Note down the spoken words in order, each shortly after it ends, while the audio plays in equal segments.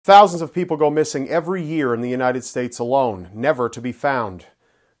Thousands of people go missing every year in the United States alone, never to be found.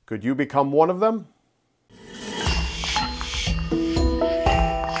 Could you become one of them?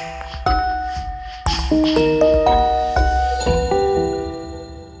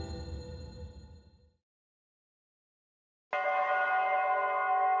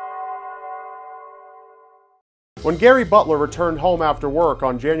 When Gary Butler returned home after work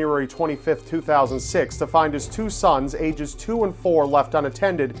on January 25, 2006 to find his two sons, ages 2 and 4, left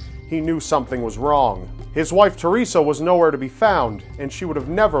unattended, he knew something was wrong. His wife Teresa was nowhere to be found, and she would have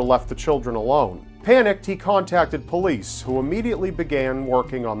never left the children alone. Panicked, he contacted police, who immediately began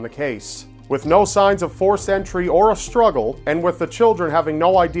working on the case. With no signs of forced entry or a struggle, and with the children having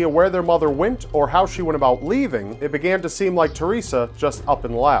no idea where their mother went or how she went about leaving, it began to seem like Teresa just up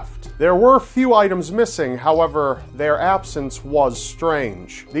and left. There were few items missing, however, their absence was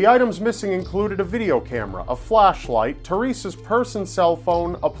strange. The items missing included a video camera, a flashlight, Teresa's purse and cell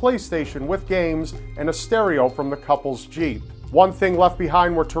phone, a PlayStation with games, and a stereo from the couple's Jeep. One thing left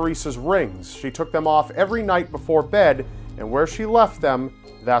behind were Teresa's rings. She took them off every night before bed, and where she left them,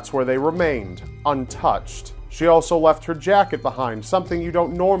 that's where they remained, untouched. She also left her jacket behind, something you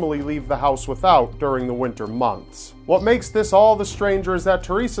don't normally leave the house without during the winter months. What makes this all the stranger is that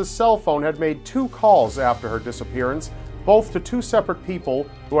Teresa's cell phone had made 2 calls after her disappearance, both to 2 separate people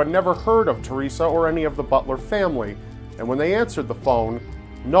who had never heard of Teresa or any of the Butler family, and when they answered the phone,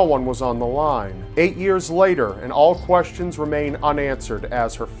 no one was on the line. 8 years later, and all questions remain unanswered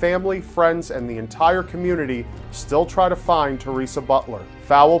as her family, friends, and the entire community still try to find Teresa Butler.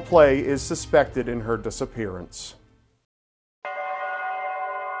 Foul play is suspected in her disappearance.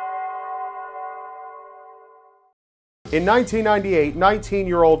 In 1998,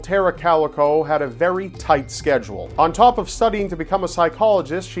 19-year-old Tara Calico had a very tight schedule. On top of studying to become a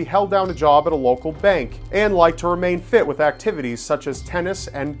psychologist, she held down a job at a local bank and liked to remain fit with activities such as tennis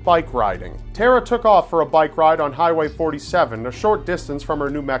and bike riding. Tara took off for a bike ride on Highway 47, a short distance from her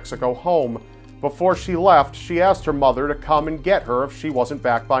New Mexico home. Before she left, she asked her mother to come and get her if she wasn't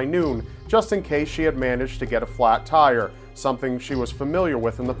back by noon, just in case she had managed to get a flat tire, something she was familiar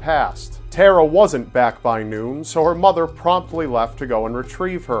with in the past. Tara wasn't back by noon, so her mother promptly left to go and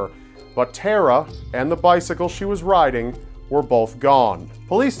retrieve her. But Tara and the bicycle she was riding were both gone.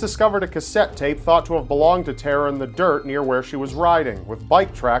 Police discovered a cassette tape thought to have belonged to Tara in the dirt near where she was riding, with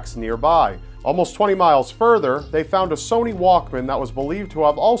bike tracks nearby. Almost 20 miles further, they found a Sony Walkman that was believed to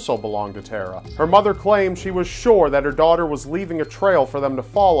have also belonged to Tara. Her mother claimed she was sure that her daughter was leaving a trail for them to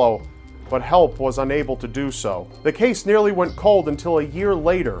follow, but help was unable to do so. The case nearly went cold until a year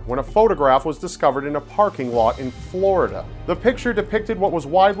later, when a photograph was discovered in a parking lot in Florida. The picture depicted what was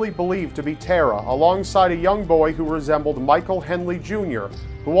widely believed to be Tara, alongside a young boy who resembled Michael Henley Jr.,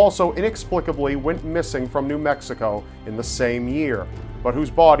 who also inexplicably went missing from New Mexico in the same year, but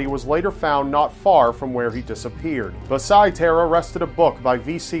whose body was later found not far from where he disappeared. Beside Tara rested a book by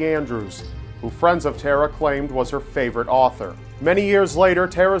V.C. Andrews, who friends of Tara claimed was her favorite author. Many years later,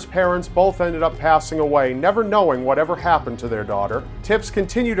 Tara's parents both ended up passing away, never knowing whatever happened to their daughter. Tips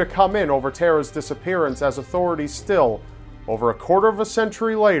continue to come in over Tara's disappearance as authorities still, over a quarter of a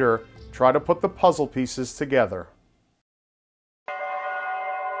century later, try to put the puzzle pieces together.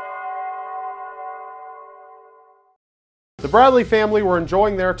 The Bradley family were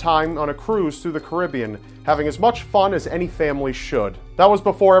enjoying their time on a cruise through the Caribbean, having as much fun as any family should. That was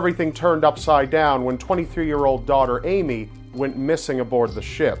before everything turned upside down when 23-year-old daughter Amy went missing aboard the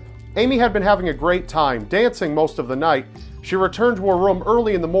ship. Amy had been having a great time, dancing most of the night. She returned to her room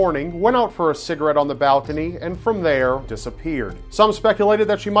early in the morning, went out for a cigarette on the balcony, and from there, disappeared. Some speculated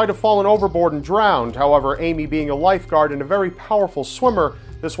that she might have fallen overboard and drowned. However, Amy being a lifeguard and a very powerful swimmer,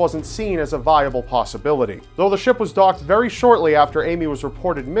 this wasn't seen as a viable possibility. Though the ship was docked very shortly after Amy was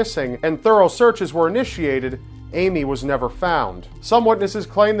reported missing and thorough searches were initiated, Amy was never found. Some witnesses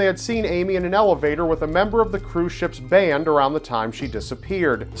claim they had seen Amy in an elevator with a member of the cruise ship's band around the time she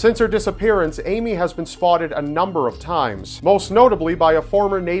disappeared. Since her disappearance, Amy has been spotted a number of times, most notably by a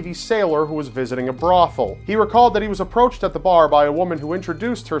former Navy sailor who was visiting a brothel. He recalled that he was approached at the bar by a woman who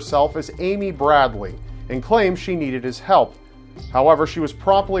introduced herself as Amy Bradley and claimed she needed his help. However, she was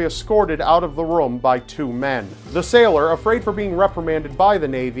promptly escorted out of the room by 2 men. The sailor, afraid for being reprimanded by the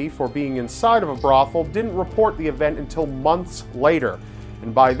Navy for being inside of a brothel, didn't report the event until months later,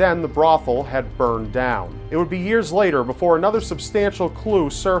 and by then the brothel had burned down. It would be years later before another substantial clue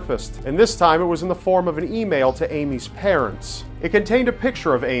surfaced, and this time it was in the form of an email to Amy's parents. It contained a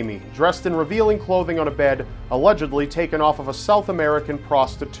picture of Amy, dressed in revealing clothing on a bed, allegedly taken off of a South American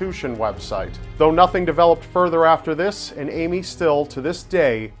prostitution website. Though nothing developed further after this, and Amy still, to this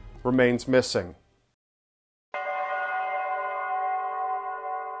day, remains missing.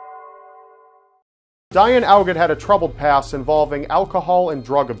 Diane Augat had a troubled past involving alcohol and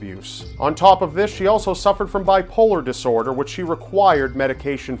drug abuse. On top of this, she also suffered from bipolar disorder, which she required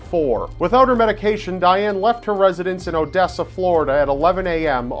medication for. Without her medication, Diane left her residence in Odessa, Florida at 11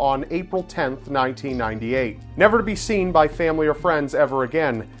 a.m. on April 10, 1998, never to be seen by family or friends ever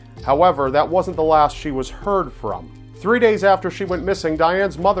again. However, that wasn't the last she was heard from. 3 days after she went missing,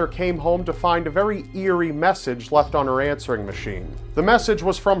 Diane's mother came home to find a very eerie message left on her answering machine. The message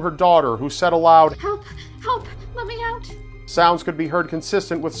was from her daughter, who said aloud, "Help! Help! Let me out!" Sounds could be heard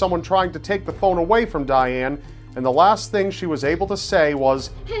consistent with someone trying to take the phone away from Diane, and the last thing she was able to say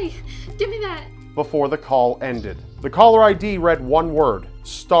was, "Hey, give me that!" before the call ended. The caller ID read one word,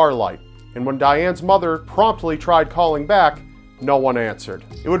 Starlight, and when Diane's mother promptly tried calling back, no one answered.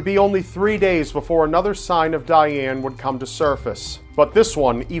 It would be only 3 days before another sign of Diane would come to surface, but this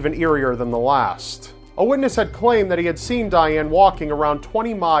one even eerier than the last. A witness had claimed that he had seen Diane walking around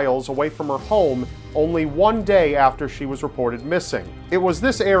 20 miles away from her home only 1 day after she was reported missing. It was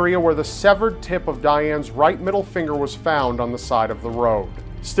this area where the severed tip of Diane's right middle finger was found on the side of the road.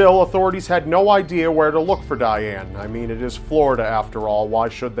 Still, authorities had no idea where to look for Diane. I mean, it is Florida after all, why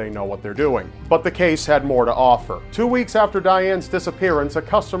should they know what they're doing? But the case had more to offer. 2 weeks after Diane's disappearance, a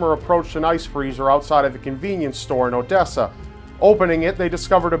customer approached an ice freezer outside of a convenience store in Odessa. Opening it, they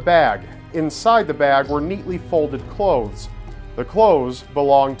discovered a bag. Inside the bag were neatly folded clothes. The clothes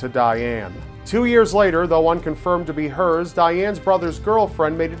belonged to Diane. 2 years later, though unconfirmed to be hers, Diane's brother's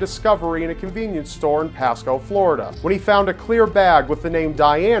girlfriend made a discovery in a convenience store in Pasco, Florida, when he found a clear bag with the name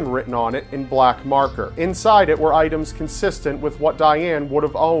Diane written on it in black marker. Inside it were items consistent with what Diane would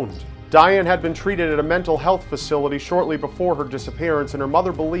have owned. Diane had been treated at a mental health facility shortly before her disappearance, and her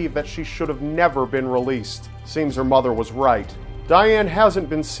mother believed that she should have never been released. Seems her mother was right. Diane hasn't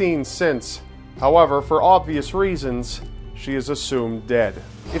been seen since. However, for obvious reasons, she is assumed dead.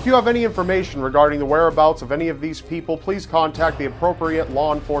 If you have any information regarding the whereabouts of any of these people, please contact the appropriate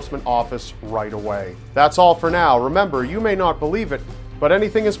law enforcement office right away. That's all for now. Remember, you may not believe it, but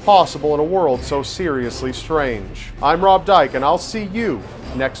anything is possible in a world so seriously strange. I'm Rob Dyke, and I'll see you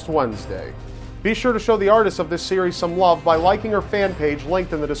next Wednesday. Be sure to show the artist of this series some love by liking her fan page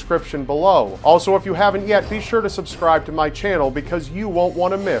linked in the description below. Also, if you haven't yet, be sure to subscribe to my channel because you won't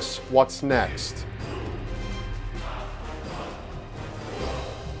want to miss what's next.